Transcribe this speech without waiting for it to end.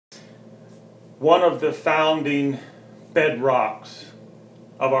one of the founding bedrocks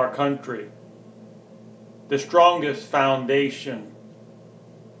of our country, the strongest foundation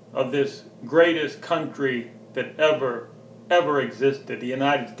of this greatest country that ever existed, the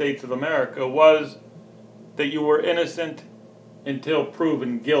United States of America, was that you were innocent until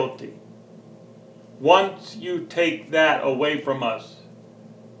proven guilty. Once you take that away from us,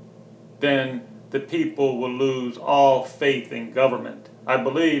 then the people will lose all faith in government. I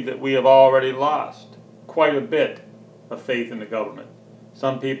believe that we have already lost quite a bit of faith in the government.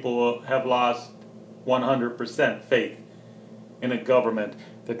 Some people have lost 100% faith in a government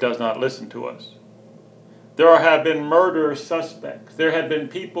that does not listen to us. There have been murder suspects. There have been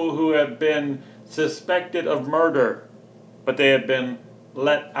people who have been suspected of murder, but they have been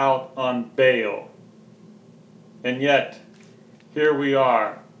let out on bail. And yet, here we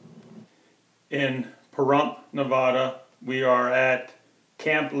are in Pahrump, Nevada. We are at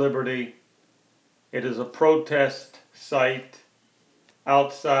Camp Liberty. It is a protest site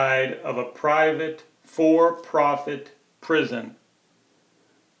outside of a private, for-profit prison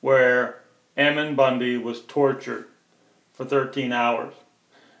where Ammon Bundy was tortured for 13 hours.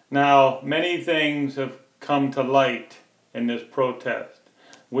 Now, many things have come to light in this protest.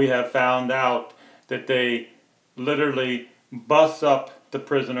 We have found out that they literally bus up the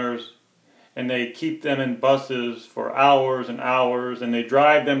prisoners and they keep them in buses for hours and hours, and they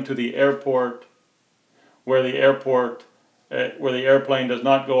drive them to the airport where the airplane does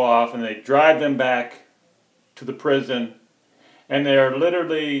not go off, and they drive them back to the prison, and they are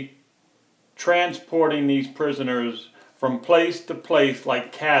literally transporting these prisoners from place to place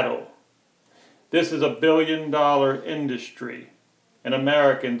like cattle. This is a billion-dollar industry, and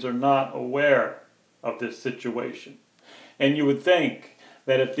Americans are not aware of this situation. And you would think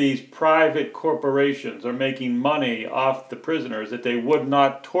that if these private corporations are making money off the prisoners, that they would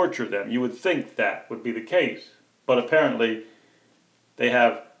not torture them. You would think that would be the case. But apparently, they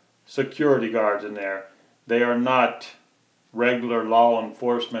have security guards in there. They are not regular law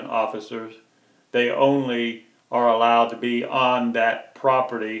enforcement officers. They only are allowed to be on that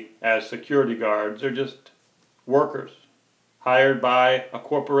property as security guards. They're just workers hired by a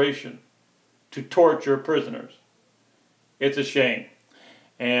corporation to torture prisoners. It's a shame.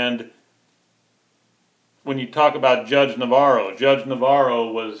 And when you talk about Judge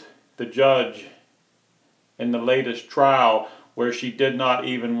Navarro was the judge in the latest trial where she did not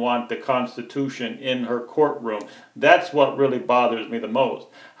even want the Constitution in her courtroom. That's what really bothers me the most.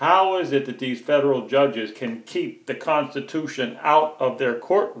 How is it that these federal judges can keep the Constitution out of their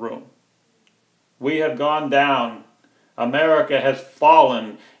courtroom? We have gone down. America has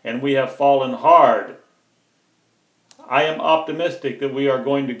fallen, and we have fallen hard. I am optimistic that we are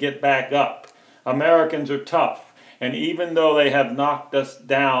going to get back up. Americans are tough, and even though they have knocked us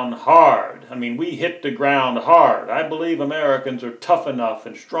down hard, I mean, we hit the ground hard. I believe Americans are tough enough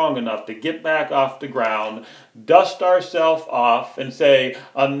and strong enough to get back off the ground, dust ourselves off, and say,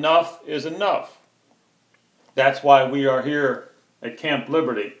 enough is enough. That's why we are here at Camp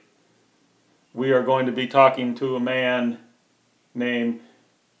Liberty. We are going to be talking to a man named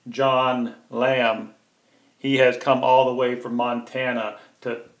John Lamb. He has come all the way from Montana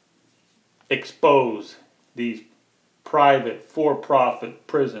to expose these private, for-profit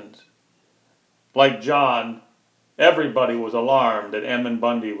prisons. Like John, everybody was alarmed that Ammon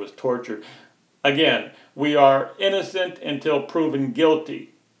Bundy was tortured. Again, we are innocent until proven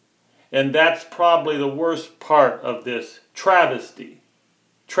guilty. And that's probably the worst part of this travesty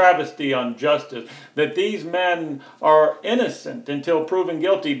on justice, that these men are innocent until proven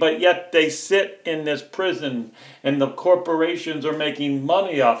guilty, but yet they sit in this prison and the corporations are making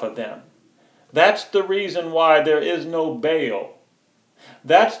money off of them. That's the reason why there is no bail.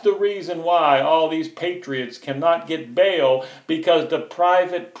 That's the reason why all these patriots cannot get bail, because the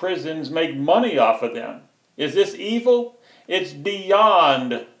private prisons make money off of them. Is this evil? It's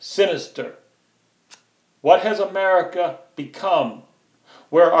beyond sinister. What has America become?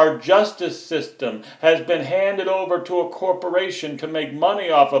 Where our justice system has been handed over to a corporation to make money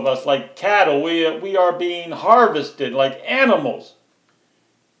off of us like cattle. We are being harvested like animals.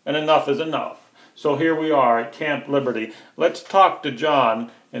 And enough is enough. So here we are at Camp Liberty. Let's talk to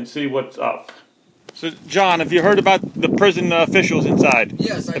John and see what's up. So John, have you heard about the prison officials inside?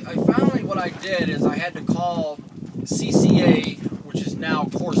 Yes, I finally, what I did is I had to call CCA, which is now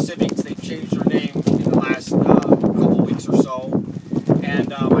Core Civics. They've changed their name in the last couple weeks or so.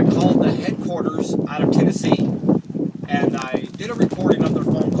 And I called the headquarters out of Tennessee, and I did a recording of their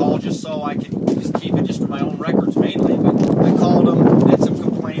phone call just so I could just keep it just for my own records mainly. But I called them, did some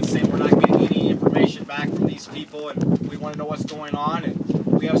complaints saying we're not getting any information back from these people, and we want to know what's going on, and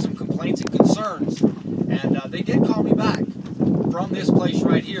we have some complaints and concerns. they did call me back from this place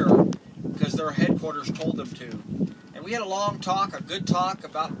right here because their headquarters told them to. And we had a long talk, a good talk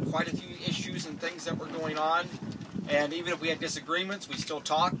about quite a few issues and things that were going on. And even if we had disagreements, we still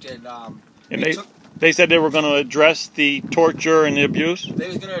talked. And they said they were going to address the torture and the abuse? They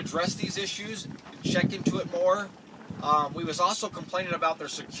was going to address these issues, check into it more. We was also complaining about their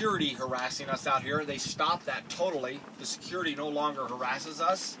security harassing us out here. They stopped that totally. The security no longer harasses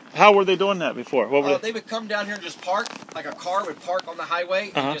us. How were they doing that before? They would come down here and just park, like a car would park on the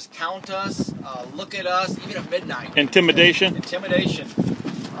highway, and just count us, look at us, even at midnight. Intimidation? Intimidation.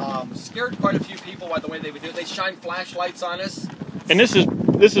 Scared quite a few people by the way they would do it. They shine flashlights on us. And this is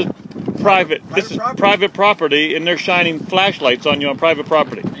private. This is private property, and they're shining flashlights on you on private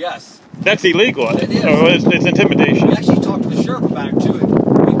property. Yes. That's illegal. It is. It's intimidation. We actually talked to the sheriff about it too.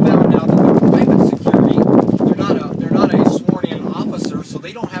 We found out that they're private security. They're not a sworn-in officer, so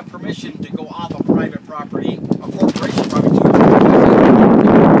they don't have permission to go off a private property, a corporation property.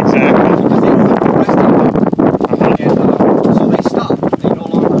 Exactly. Because they don't have to arrest them. And so they stopped. They no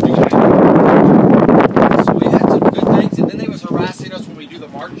longer do that. So we had some good things, and then they was harassing us when we do the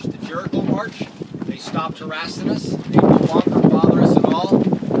march, the Jericho march. They stopped harassing us. They no longer bother us at all.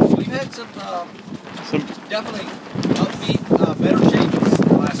 Had some definitely upbeat, better changes in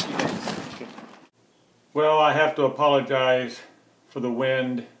the last few days. Well, I have to apologize for the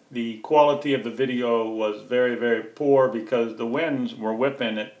wind. The quality of the video was very, very poor because the winds were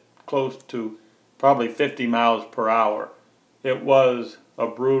whipping at close to probably 50 miles per hour. It was a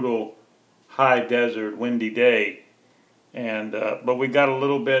brutal, high desert, windy day, and but we got a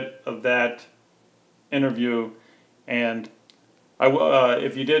little bit of that interview. And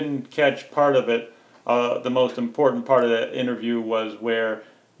if you didn't catch part of it, the most important part of that interview was where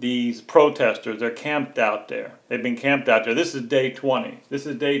these protesters, they're camped out there. They've been camped out there. This is day 20. This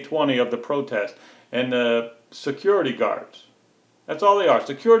is day 20 of the protest. And the security guards, that's all they are,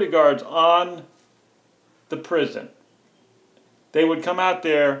 security guards on the prison. They would come out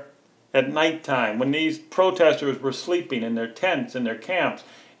there at nighttime when these protesters were sleeping in their tents, in their camps,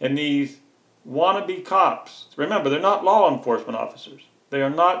 and these wannabe cops. Remember, they're not law enforcement officers. They are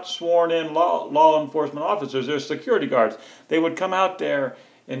not sworn-in law enforcement officers. They're security guards. They would come out there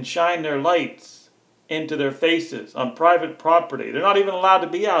and shine their lights into their faces on private property. They're not even allowed to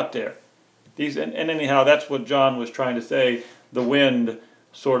be out there. And anyhow, that's what John was trying to say. The wind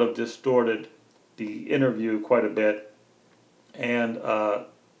sort of distorted the interview quite a bit. And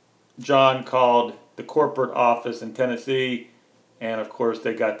John called the corporate office in Tennessee. And of course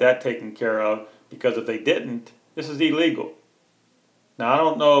they got that taken care of, because if they didn't, this is illegal. Now I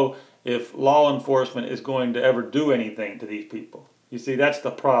don't know if law enforcement is going to ever do anything to these people. You see, that's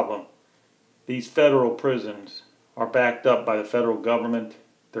the problem. These federal prisons are backed up by the federal government.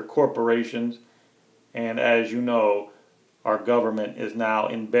 They're corporations. And as you know, our government is now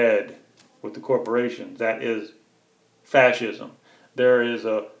in bed with the corporations. That is fascism. There is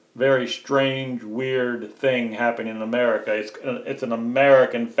a very strange, weird thing happening in America. It's an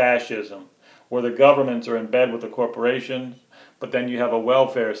American fascism, where the governments are in bed with the corporations, but then you have a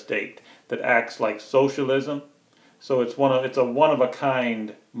welfare state that acts like socialism. So it's a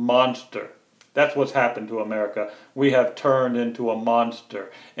one-of-a-kind monster. That's what's happened to America. We have turned into a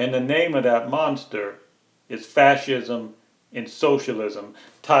monster. And the name of that monster is fascism and socialism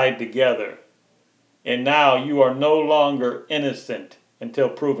tied together. And now you are no longer innocent until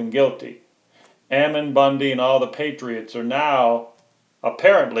proven guilty. Ammon Bundy and all the Patriots are now,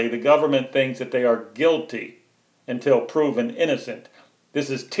 apparently the government thinks that they are guilty until proven innocent.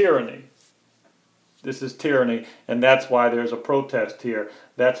 This is tyranny. This is tyranny, and that's why there's a protest here.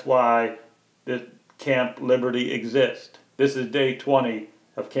 That's why this Camp Liberty exists. This is day 20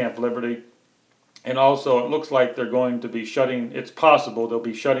 of Camp Liberty. And also, it looks like they're going to be it's possible they'll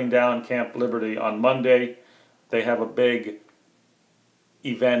be shutting down Camp Liberty on Monday. They have a big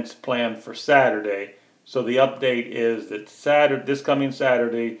events planned for Saturday. So the update is that this coming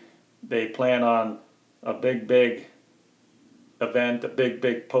Saturday, they plan on a big event, a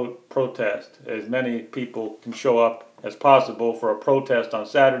big protest. As many people can show up as possible for a protest on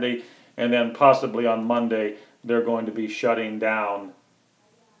Saturday, and then possibly on Monday, they're going to be shutting down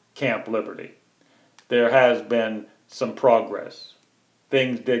Camp Liberty. There has been some progress.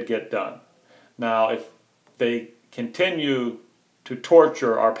 Things did get done. Now, if they continue to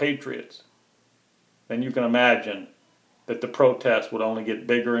torture our patriots, then you can imagine that the protests would only get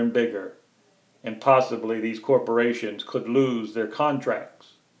bigger and bigger, and possibly these corporations could lose their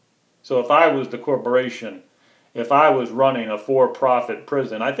contracts. So if I was the corporation, if I was running a for-profit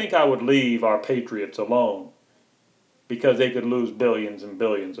prison, I think I would leave our patriots alone, because they could lose billions and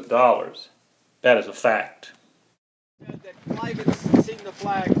billions of dollars. That is a fact. Said that Clive seen the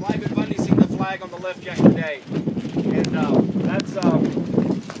flag. Clive and Bundy seen the flag on the lift yesterday, and that's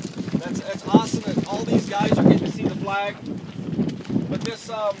awesome that all these guys are getting to see the flag. But this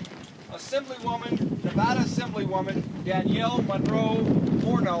assemblywoman, Nevada assemblywoman Danielle Monroe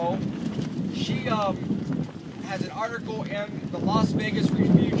Porno, she has an article in the Las Vegas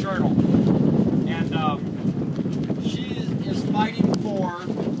Review-Journal, and she is fighting for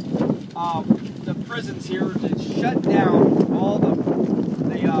the prisons here to shut down all the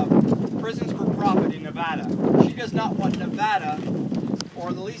prisons for profit in Nevada. She does not want Nevada, or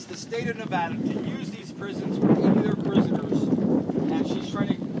at least the state of Nevada, to use these prisons for any of their prisoners, and she's trying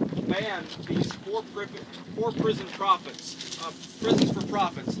to ban these four prison profits, prisons for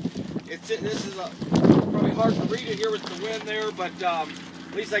profits. This is probably hard to read it here with the wind there, but at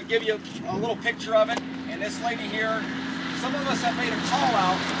least I give you a little picture of it. And this lady here, some of us have made a call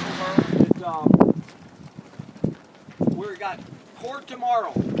out to her. We've got court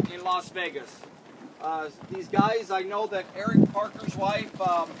tomorrow in Las Vegas. These guys, I know that Eric Parker's wife,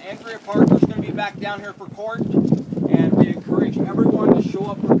 Andrea Parker, is going to be back down here for court, and we encourage everyone to show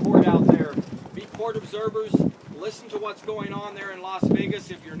up for court out there. Be court observers, listen to what's going on there in Las Vegas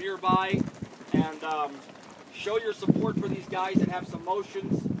if you're nearby, and show your support for these guys and have some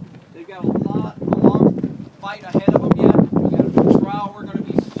motions. They've got a long fight ahead of them yet. We got a trial we're going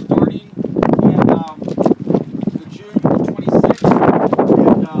to be starting in the June 26th,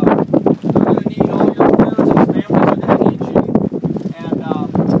 and they're going to need all your prayers. Those families are going to need you, and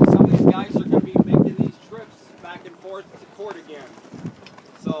some of these guys are going to be making these trips back and forth to court again.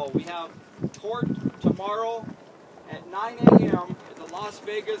 So we have court tomorrow at 9 a.m. at the Las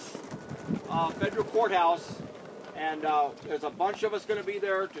Vegas Federal Courthouse, and there's a bunch of us going to be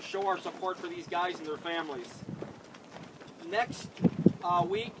there to show our support for these guys and their families. Next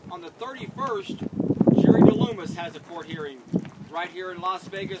week, on the 31st, Jerry DeLoomis has a court hearing right here in Las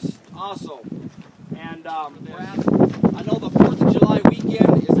Vegas also. And I know the 4th of July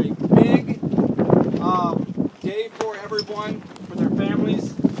weekend is a big day for everyone, for their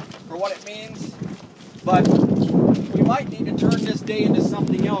families, for what it means. But we might need to turn this day into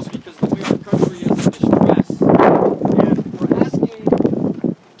something else because the way our country is in distress. And we're asking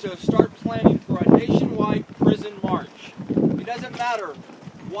to start planning for a nationwide prison march. It doesn't matter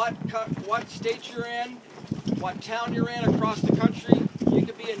what state you're in, what town you're in across the country. You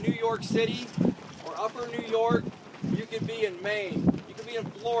could be in New York City or Upper New York. You could be in Maine. You could be in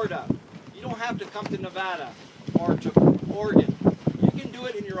Florida. You don't have to come to Nevada or to Oregon. You can do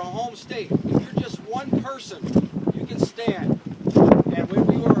it in your home state. If you're just one person, you can stand. And what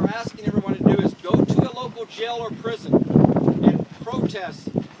we are asking everyone to do is go to a local jail or prison and protest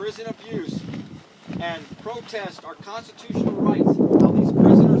prison abuse and protest our constitutional rights, how these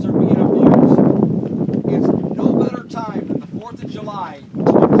prisoners are being abused. It's no better time than the 4th of July to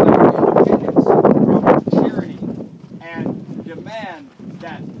declare independence from tyranny and demand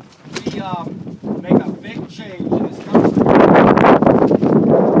that we make a big change in this country.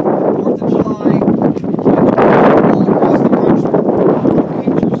 4th of July, all across the country,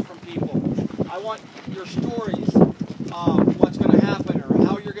 pictures from people. I want your stories of what's going to happen or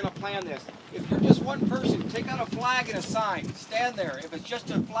how you're going to plan this. If you're just one person, take out a flag and a sign. Stand there. If it's just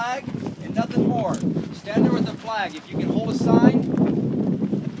a flag and nothing more, stand there with a flag. If you can hold a sign,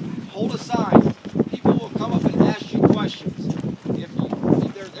 hold a sign. People will come up and ask you questions. If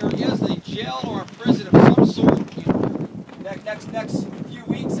there is a jail or a prison of some sort, next few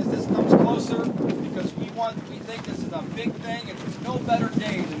weeks as this comes closer, because we think this is a big thing, and there's no better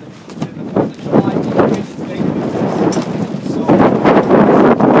day than the 4th of July Independence Day to do this. So,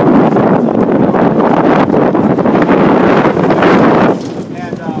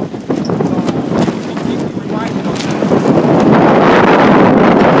 and so we'll keep you reminded of that.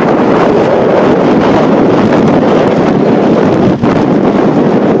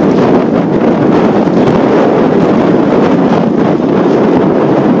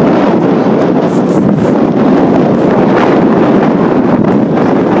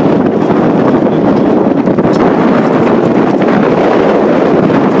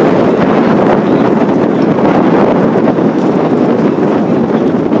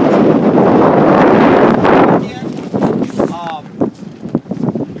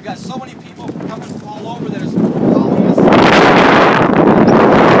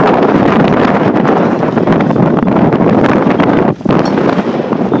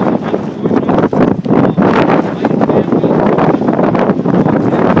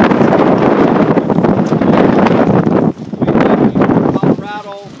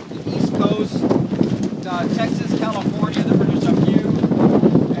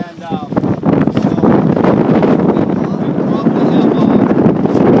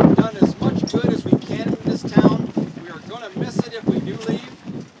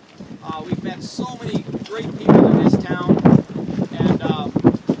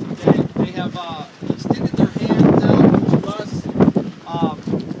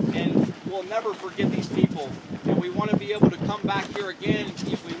 never forget these people, and we want to be able to come back here again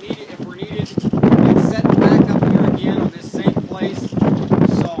if we need it, if we're needed, and set back up here again on this same place.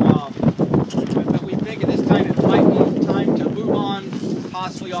 So, but we think at this time it might be time to move on,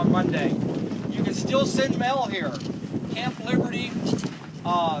 possibly on Monday. You can still send mail here. Camp Liberty,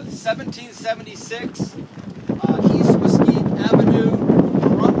 1776 East Mesquite Avenue,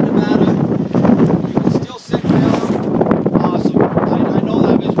 Pahrump, Nevada. You can still send mail. So I know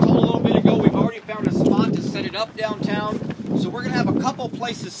that I was told a little bit ago we've already found a spot to set it up downtown. So we're going to have a couple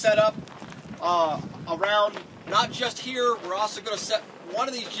places set up around, not just here. We're also going to set one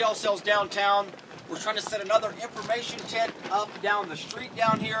of these jail cells downtown. We're trying to set another information tent up down the street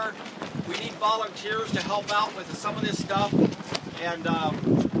down here. We need volunteers to help out with some of this stuff. And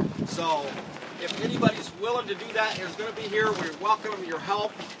so if anybody's willing to do that and is going to be here, we welcome your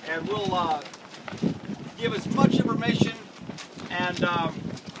help. And we'll give as much information and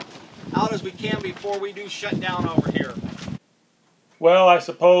out as we can before we do shut down over here. Well, I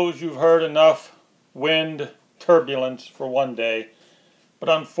suppose you've heard enough wind turbulence for one day, but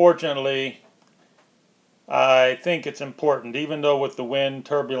unfortunately, I think it's important. Even though with the wind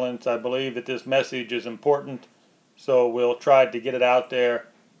turbulence, I believe that this message is important, so we'll try to get it out there.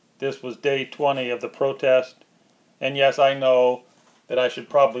 This was day 20 of the protest, and yes, I know that I should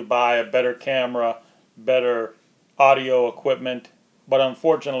probably buy a better camera, better audio equipment, but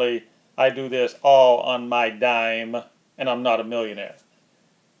unfortunately, I do this all on my dime, and I'm not a millionaire.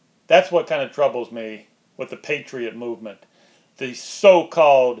 That's what kind of troubles me with the Patriot movement, the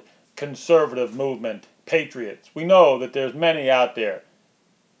so-called conservative movement, Patriots. We know that there's many out there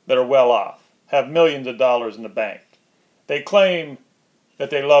that are well off, have millions of dollars in the bank. They claim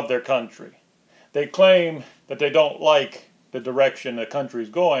that they love their country. They claim that they don't like the direction the country's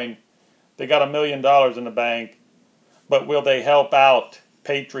going. They got $1 million in the bank, but will they help out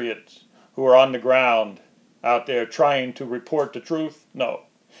patriots who are on the ground out there trying to report the truth? No.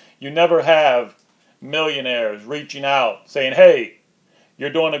 You never have millionaires reaching out saying, hey, you're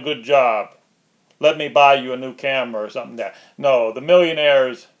doing a good job. Let me buy you a new camera or something like that. No, the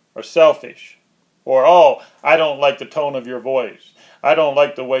millionaires are selfish. Or, oh, I don't like the tone of your voice. I don't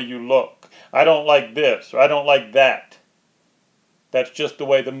like the way you look. I don't like this or I don't like that. That's just the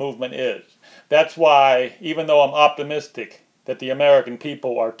way the movement is. That's why, even though I'm optimistic that the American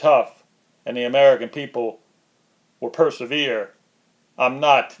people are tough and the American people will persevere, I'm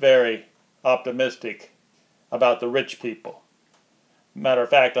not very optimistic about the rich people. Matter of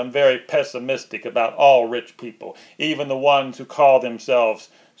fact, I'm very pessimistic about all rich people, even the ones who call themselves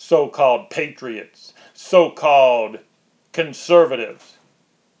so-called patriots, so-called conservatives.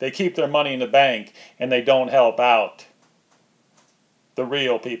 They keep their money in the bank and they don't help out the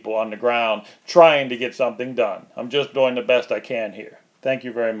real people on the ground trying to get something done. I'm just doing the best I can here. Thank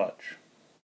you very much.